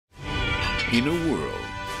In a world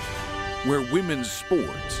where women's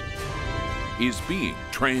sports is being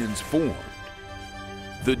transformed,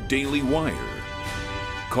 the Daily Wire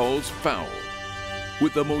calls foul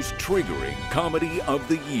with the most triggering comedy of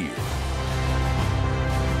the year.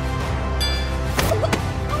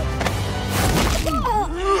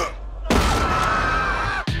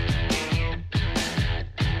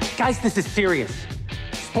 Guys, this is serious.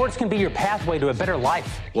 Sports can be your pathway to a better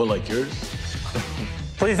life. Well, like yours?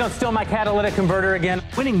 Please don't steal my catalytic converter again.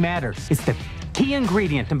 Winning matters. It's the key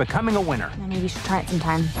ingredient in becoming a winner. Maybe you should try it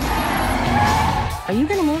sometime. Are you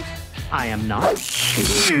gonna move? I am not.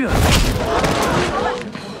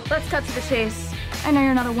 Let's cut to the chase. I know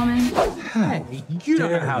you're not a woman. Hey, you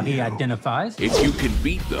don't know how he identifies. If you can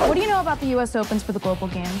beat them, What do you know about the U.S. Opens for the Global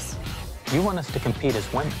Games? You want us to compete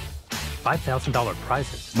as women. $5,000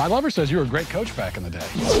 prizes. My lover says you were a great coach back in the day.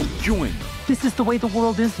 join them. This is the way the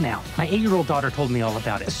world is now. My 8-year-old daughter told me all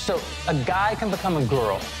about it. So a guy can become a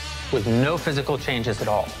girl with no physical changes at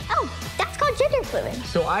all. Oh, that's called gender fluid.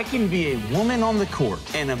 So I can be a woman on the court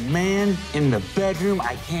and a man in the bedroom.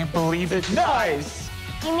 I can't believe it. Nice!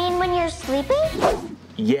 You mean when you're sleeping?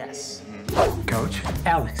 Yes. Coach,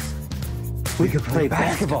 Alex, we could play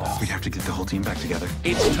basketball. We have to get the whole team back together.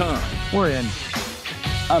 It's time We're in.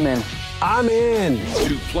 I'm in. I'm in.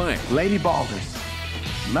 to play Lady Balders.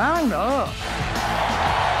 Mount up.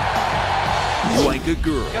 like a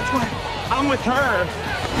girl. That's right. I'm with her.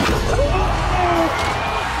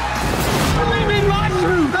 I'm in my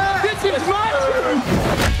truth. This is my truth.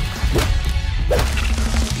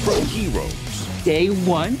 From heroes Day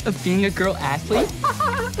one of being a girl athlete.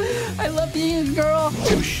 I love being a girl.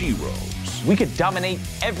 to sheroes. We could dominate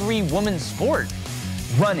every woman's sport.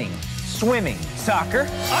 Running, swimming, soccer.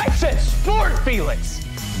 I said sport, Felix!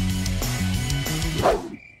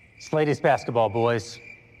 It's ladies basketball, boys.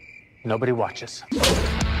 Nobody watches.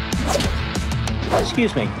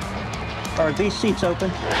 Excuse me, are these seats open?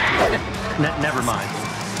 Never mind.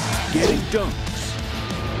 Getting dunks.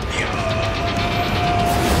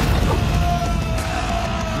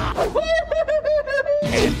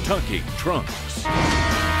 And tucking trunks.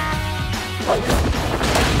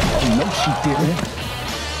 No, she didn't.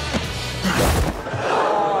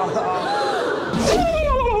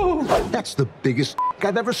 That's the biggest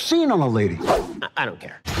I've ever seen on a lady. I don't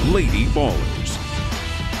care. Lady ballers.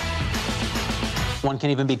 One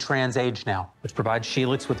can even be trans age now, which provides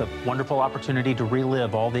Sheelix with a wonderful opportunity to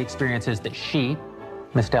relive all the experiences that she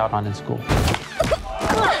missed out on in school.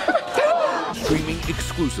 Streaming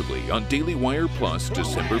exclusively on Daily Wire Plus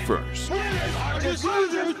December 1st.